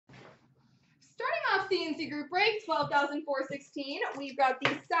CNC group break, 12,416. We've got the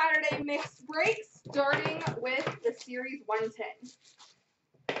Saturday mixed break starting with the Series 110.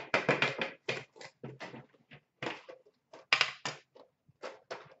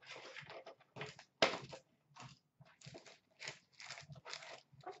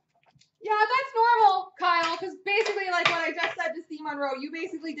 Yeah, that's normal, Kyle, because basically, like what I just said to Steve Monroe, you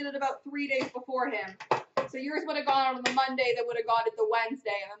basically did it about 3 days before him. So yours would have gone out on the Monday, that would have got it the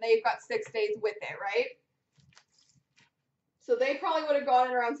Wednesday, and then they've got 6 days with it, right? So they probably would have got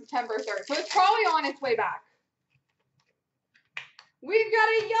it around September 3rd. So it's probably on its way back. We've got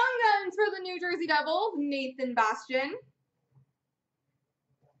a Young Guns for the New Jersey Devils, Nathan Bastian.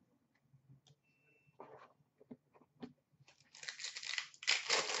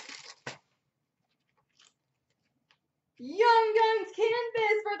 Young Guns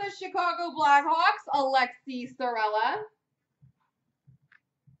canvas for the Chicago Blackhawks, Alexi Sorella.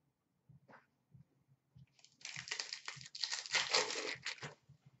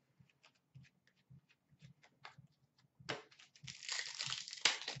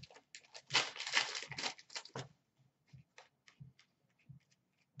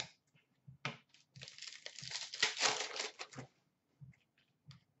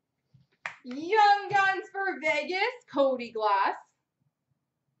 Young Guns for Vegas, Cody Glass.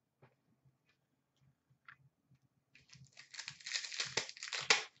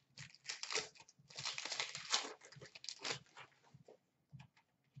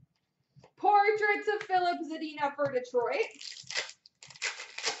 Portraits of Philip Zadina for Detroit.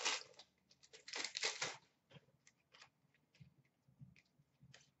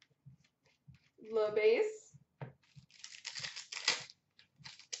 LeBase.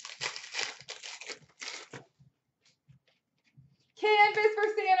 Canvas for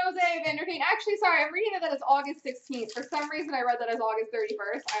San Jose, Vanderkane. Actually, sorry, I'm reading that as August 16th. For some reason, I read that as August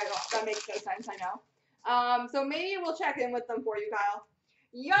 31st. That makes no sense, I know. So maybe we'll check in with them for you, Kyle.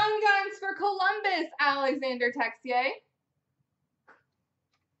 Young Guns for Columbus, Alexander Texier.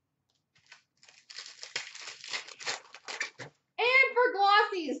 And for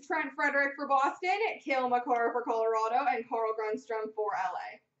Glossies, Trent Frederick for Boston, Cale Makar for Colorado, and Carl Grundstrom for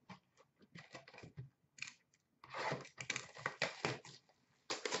LA.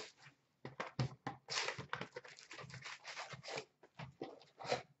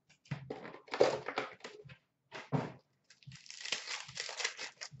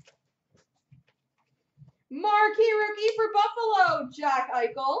 Marquee rookie for Buffalo, Jack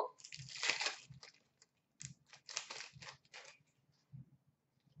Eichel.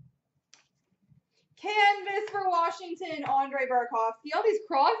 Canvas for Washington, Andre Burakovsky. All these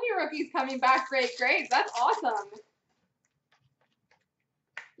Crosby rookies coming back great grades. That's awesome.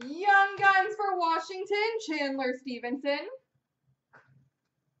 Young Guns for Washington, Chandler Stevenson.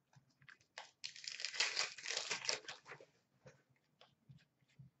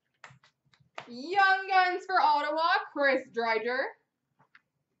 Young Guns for Ottawa, Chris Dreiger.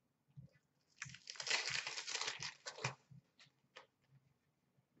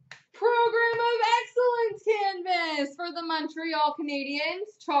 Program of Excellence canvas for the Montreal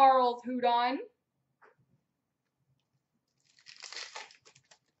Canadiens, Charles Hudon.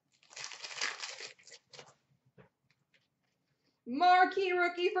 Marquee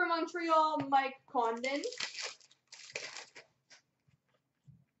rookie for Montreal, Mike Condon.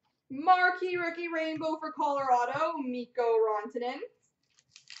 Marquee rookie rainbow for Colorado, Mikko Rantanen.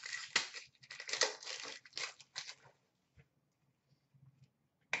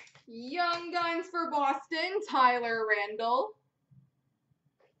 Young Guns for Boston, Tyler Randall.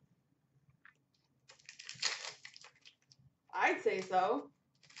 I'd say so.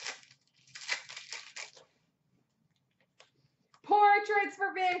 Portraits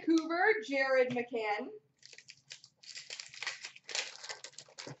for Vancouver, Jared McCann.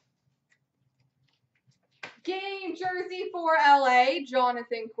 Game jersey for LA,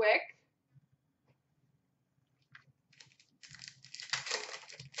 Jonathan Quick.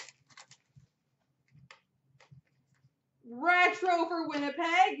 Retro for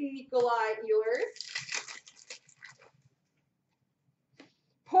Winnipeg, Nikolai Ehlers.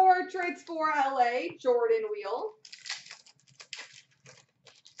 Portraits for LA, Jordan Wheel.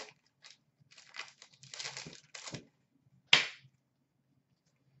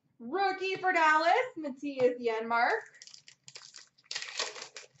 Rookie for Dallas, Matthias Janmark.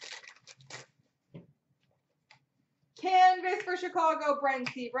 Canvas for Chicago, Brent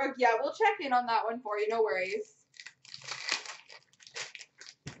Seabrook. Yeah, we'll check in on that one for you, no worries.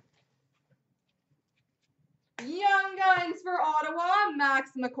 Young Guns for Ottawa,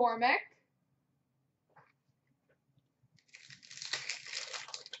 Max McCormick.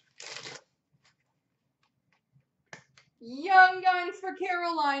 Young Guns for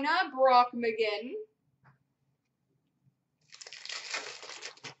Carolina, Brock McGinn.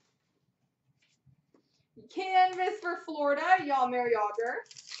 Canvas for Florida, Yamir Yager.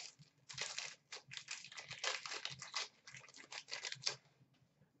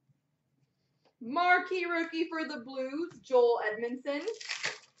 Marquee rookie for the Blues, Joel Edmondson.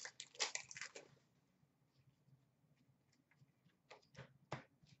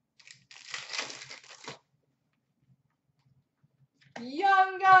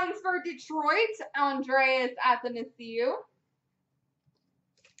 Young Guns for Detroit, Andreas Athanasiou.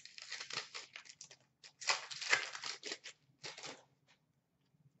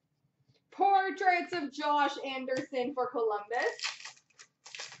 Portraits of Josh Anderson for Columbus.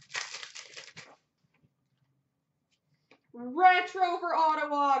 Retro for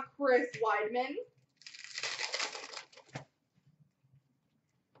Ottawa, Chris Weidman.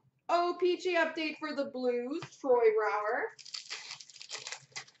 OPG update for the Blues, Troy Brouwer.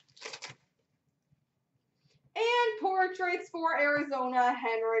 And portraits for Arizona,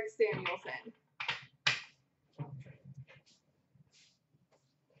 Henrik Samuelsson.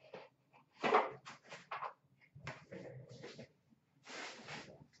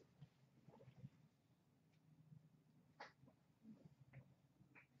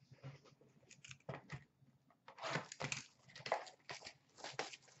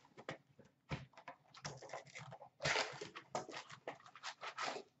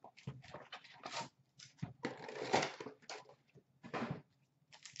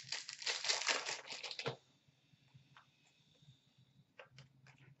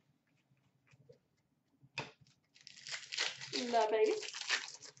 The base.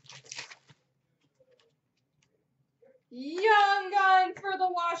 Young Guns for the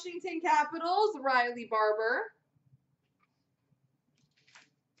Washington Capitals, Riley Barber.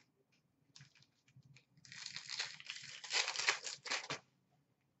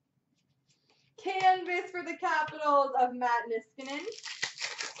 Canvas for the Capitals of Matt Niskanen.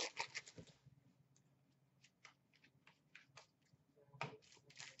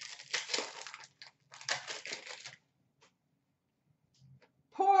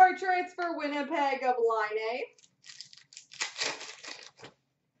 Portraits for Winnipeg of Line.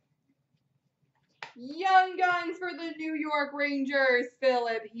 Young Guns for the New York Rangers,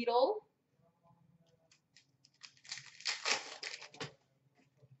 Philip Hedl.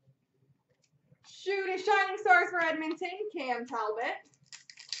 Shining Stars for Edmonton, Cam Talbot.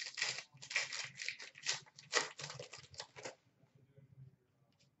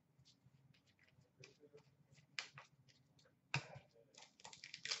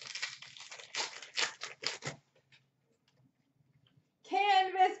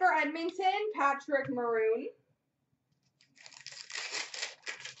 Canvas for Edmonton, Patrick Maroon.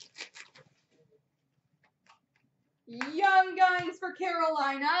 Young Guns for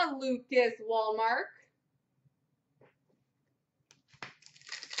Carolina, Lucas Wallmark.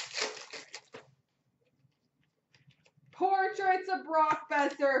 Portraits of Brock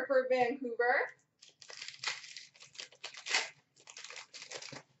Besser for Vancouver.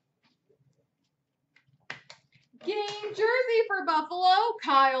 Game jersey for Buffalo,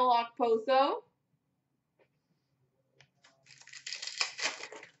 Kyle Okposo.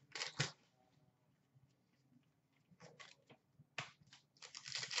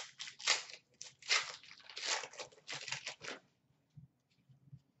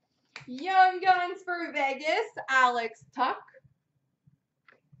 Young Guns for Vegas, Alex Tuck.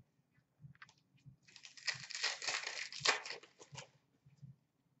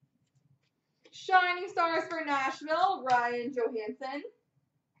 Shining Stars for Nashville, Ryan Johansson.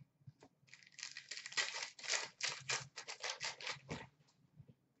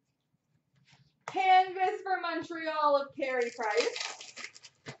 Canvas for Montreal of Carey Price.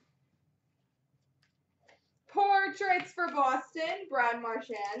 Portraits for Boston, Brad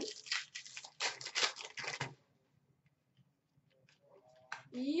Marchand.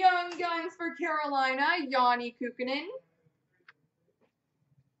 Young Guns for Carolina, Yanni Kukkonen.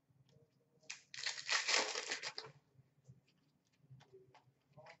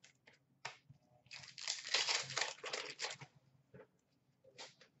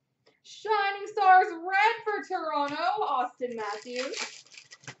 Shining Stars red for Toronto, Austin Matthews.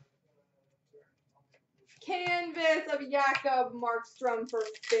 Canvas of Jakob Markstrom for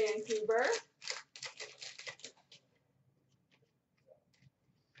Vancouver.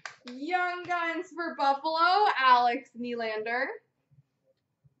 Young Guns for Buffalo, Alex Nylander.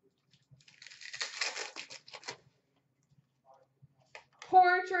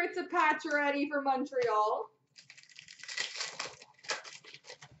 Portraits of Pacioretty for Montreal.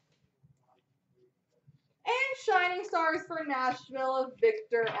 And Shining Shining Stars for Nashville of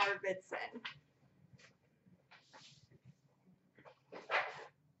Victor Arvidsson.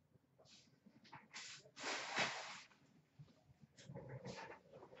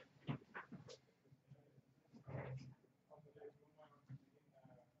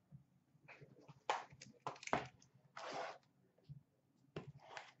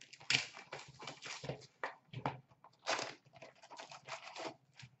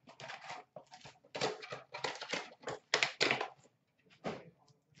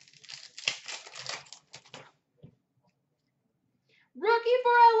 Rookie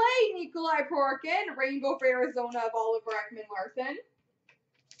for LA, Nikolai Porkin. Rainbow for Arizona of Oliver Ekman-Larsson.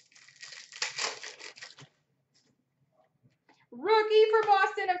 Rookie for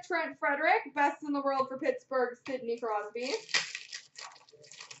Boston of Trent Frederick. Best in the world for Pittsburgh, Sidney Crosby.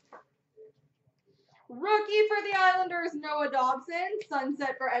 Rookie for the Islanders, Noah Dobson.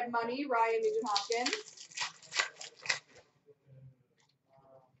 Sunset for Ed Money, Ryan Nugent-Hopkins.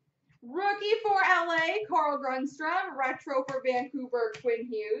 Rookie for LA, Carl Grundstrom. Retro for Vancouver, Quinn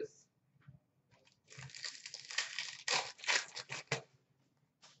Hughes.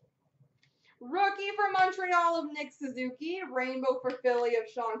 Rookie for Montreal of Nick Suzuki. Rainbow for Philly of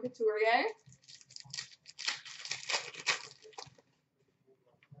Sean Couturier.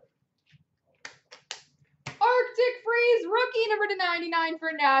 Arctic Freeze, rookie number /99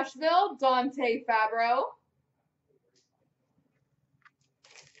 for Nashville, Dante Fabro.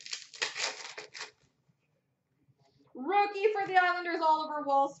 Rookie for the Islanders, Oliver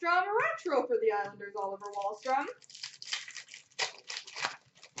Wahlstrom. Retro for the Islanders, Oliver Wahlstrom.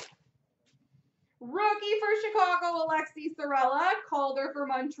 Rookie for Chicago, Alexi Sorella. Calder for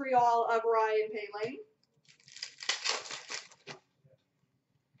Montreal of Ryan Poehling.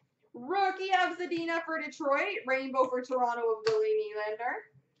 Rookie of Zadina for Detroit. Rainbow for Toronto of Willie Nylander.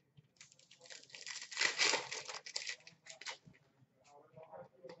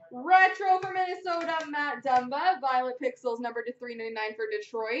 Retro for Minnesota, Matt Dumba. Violet Pixels number /399 for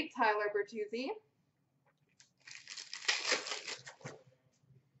Detroit, Tyler Bertuzzi.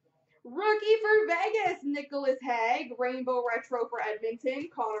 Rookie for Vegas, Nicholas Hague. Rainbow Retro for Edmonton,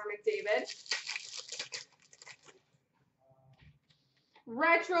 Connor McDavid.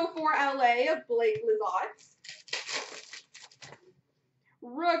 Retro for LA of Blake Lizotte.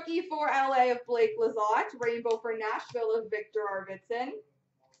 Rookie for LA of Blake Lizotte. Rainbow for Nashville of Victor Arvidsson.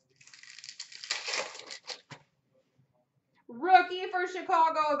 Rookie for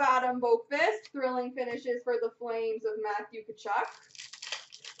Chicago of Adam Boqvist. Thrilling finishes for the Flames of Matthew Tkachuk.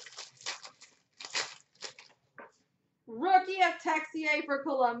 Rookie of Texier for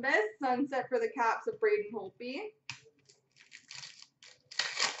Columbus. Sunset for the Caps of Braden Holtby.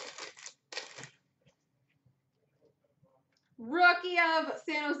 Rookie of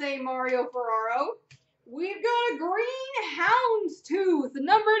San Jose, Mario Ferraro. We've got a green Houndstooth,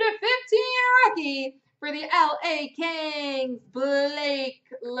 number /15 rookie for the LA Kings, Blake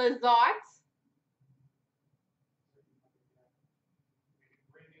Lizotte.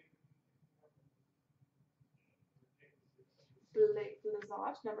 Blake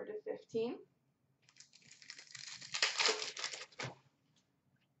Lizotte, number /15.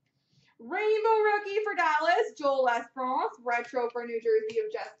 Rainbow rookie for Dallas, Joel Esperance. Retro for New Jersey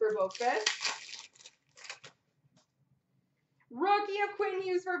of Jesper Boqvist. Rookie of Quinn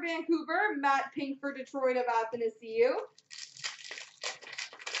Hughes for Vancouver, Matt Pink for Detroit of Athanasiou.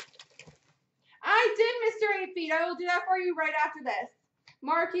 I did, Mr. 8 Feet. I will do that for you right after this.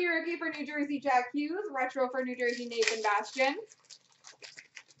 Marquee rookie for New Jersey, Jack Hughes. Retro for New Jersey, Nathan Bastian.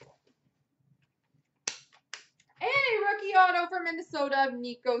 And a rookie auto for Minnesota of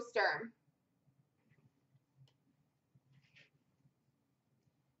Nico Sturm.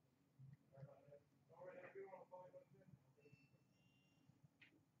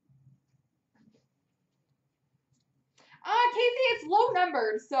 Casey, it's low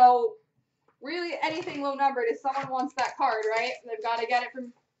numbered, so really anything low numbered, if someone wants that card, right? They've got to get it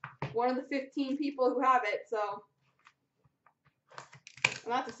from one of the 15 people who have it, so.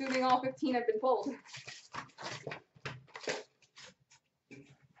 And that's assuming all 15 have been pulled.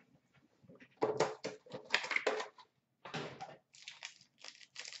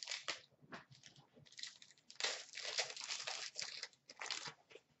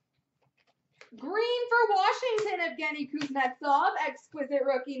 Green for Washington, Evgeny Kuznetsov. Exquisite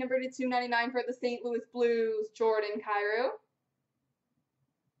rookie, number /299 for the St. Louis Blues, Jordan Kyrou.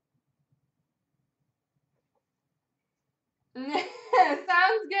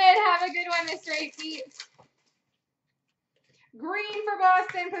 Sounds good. Have a good one, Mr. 8 Feet. Green for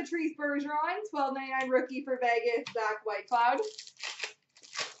Boston, Patrice Bergeron. $12.99 rookie for Vegas, Zach Whitecloud.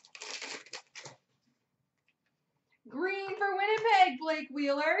 Winnipeg, Blake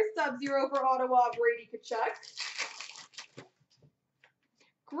Wheeler. Sub-Zero for Ottawa, Brady Tkachuk.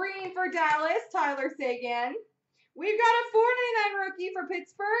 Green for Dallas, Tyler Seguin. We've got a $4.99 rookie for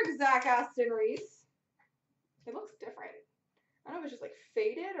Pittsburgh, Zach Aston Reese. It looks different. I don't know if it's just like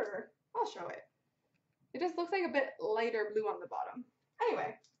faded or... I'll show it. It just looks like a bit lighter blue on the bottom.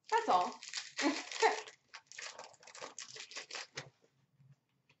 Anyway, that's all.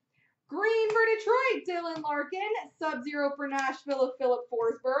 Green for Detroit, Dylan Larkin. Sub-Zero for Nashville of Philip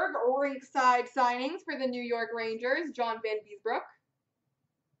Forsberg. Rinkside signings for the New York Rangers, John Van Beesbrook.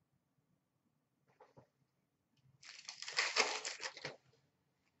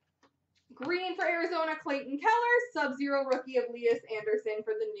 Green for Arizona, Clayton Keller. Sub-Zero rookie of Elias Anderson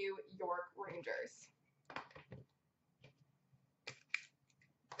for the New York Rangers.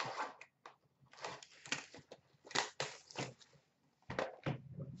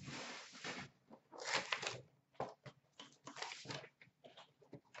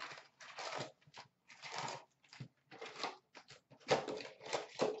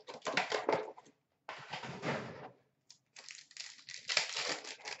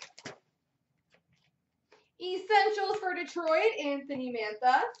 Essentials for Detroit, Anthony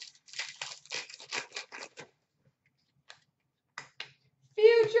Mantha.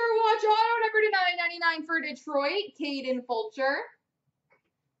 Future Watch Auto, number to 999 for Detroit, Caden Fulcher.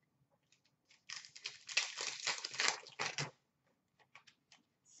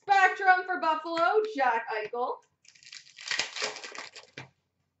 Spectrum for Buffalo, Jack Eichel.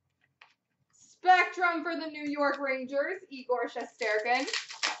 Spectrum for the New York Rangers, Igor Shesterkin.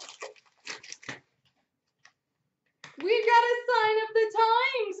 We've got a sign of the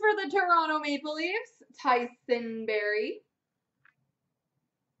times for the Toronto Maple Leafs, Tyson Barrie.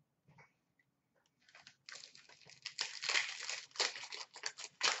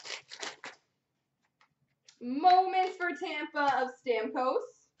 Moments for Tampa of Stamkos.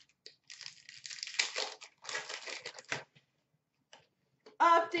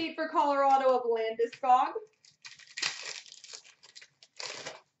 Update for Colorado of Landeskog.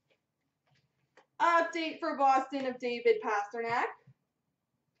 Update for Boston of David Pastrnak.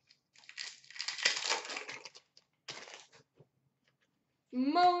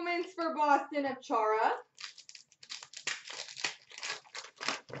 Moments for Boston of Chara.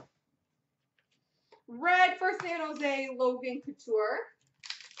 Red for San Jose, Logan Couture.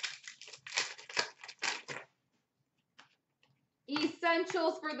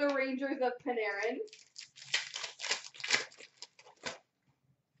 Essentials for the Rangers of Panarin.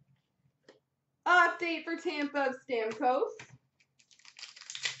 Update for Tampa of Stamkos.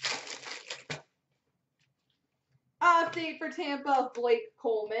 Update for Tampa of Blake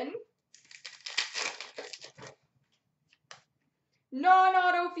Coleman.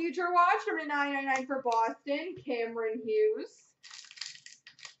 Non-auto Future Watch, number 999 for Boston, Cameron Hughes.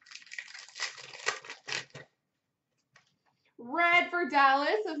 Red for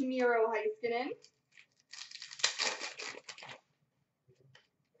Dallas of Miro Heiskanen.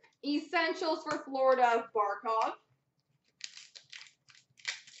 Essentials for Florida of Barkov.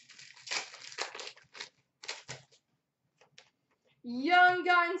 Young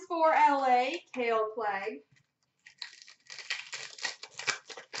Guns for LA, Kale Clague.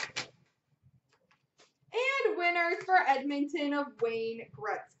 And winners for Edmonton of Wayne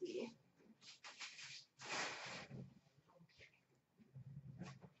Gretzky.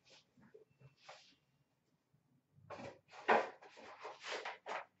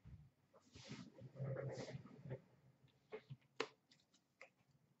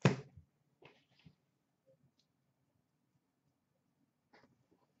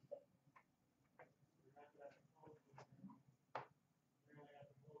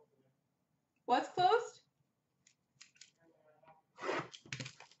 What's closed?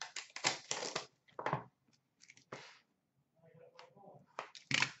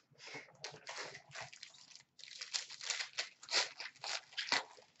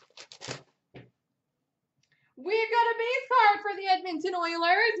 We've got a base card for the Edmonton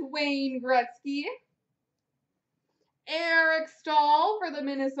Oilers, Wayne Gretzky. Eric Stahl for the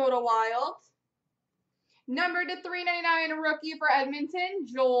Minnesota Wild. Number to 399 rookie for Edmonton,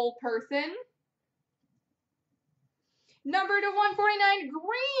 Joel Person. Number to 149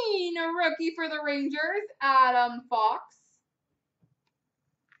 green rookie for the Rangers, Adam Fox.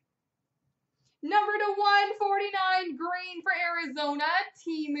 Number to 149 green for Arizona,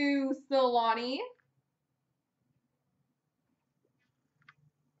 Teemu Selanne.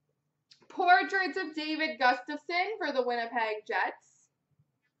 Portraits of David Gustafson for the Winnipeg Jets.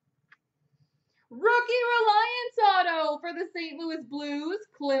 Rookie Reliance Auto for the St. Louis Blues,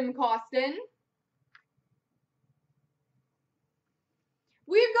 Klim Kostin.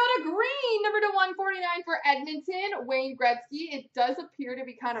 We've got a green, number to 149 for Edmonton, Wayne Gretzky. It does appear to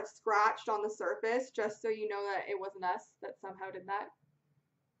be kind of scratched on the surface, just so you know that it wasn't us that somehow did that.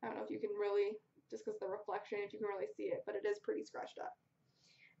 I don't know if you can really, just because of the reflection, if you can really see it, but it is pretty scratched up.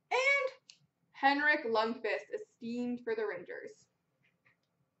 And Henrik Lundqvist, esteemed for the Rangers.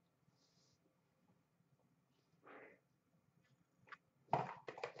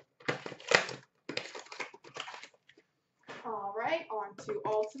 All right, on to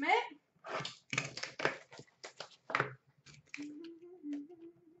Ultimate.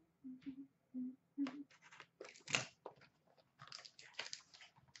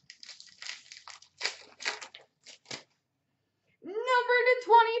 Number to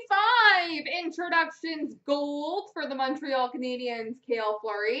 25, Introductions Gold for the Montreal Canadiens, Cale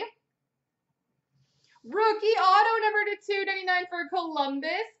Fleury. Rookie Auto, number to 299 for Columbus,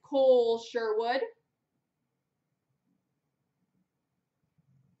 Cole Sherwood.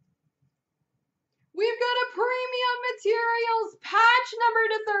 We've got a Premium Materials patch, number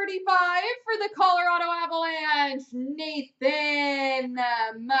to 35 for the Colorado Avalanche, Nathan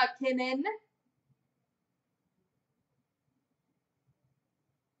MacKinnon.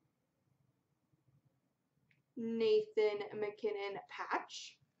 Nathan MacKinnon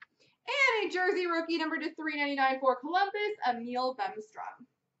patch. And a jersey rookie number to 399 for Columbus, Emil Bemstrom.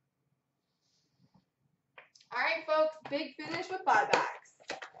 All right, folks, big finish with buybacks.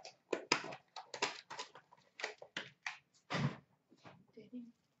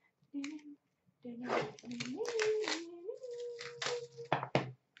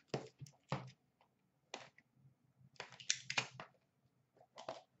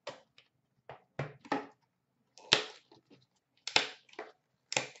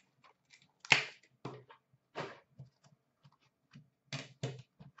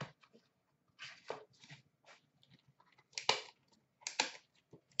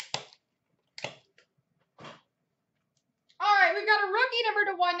 We've got a rookie number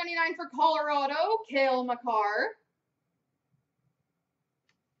to 199 for Colorado, Cale Makar.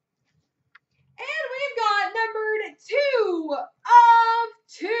 And we've got numbered 2 of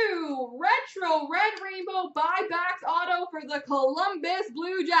 2 retro red rainbow buybacks auto for the Columbus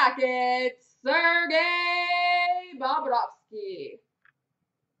Blue Jackets, Sergei Bobrovsky.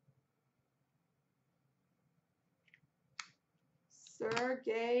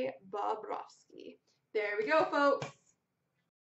 Sergei Bobrovsky. There we go, folks.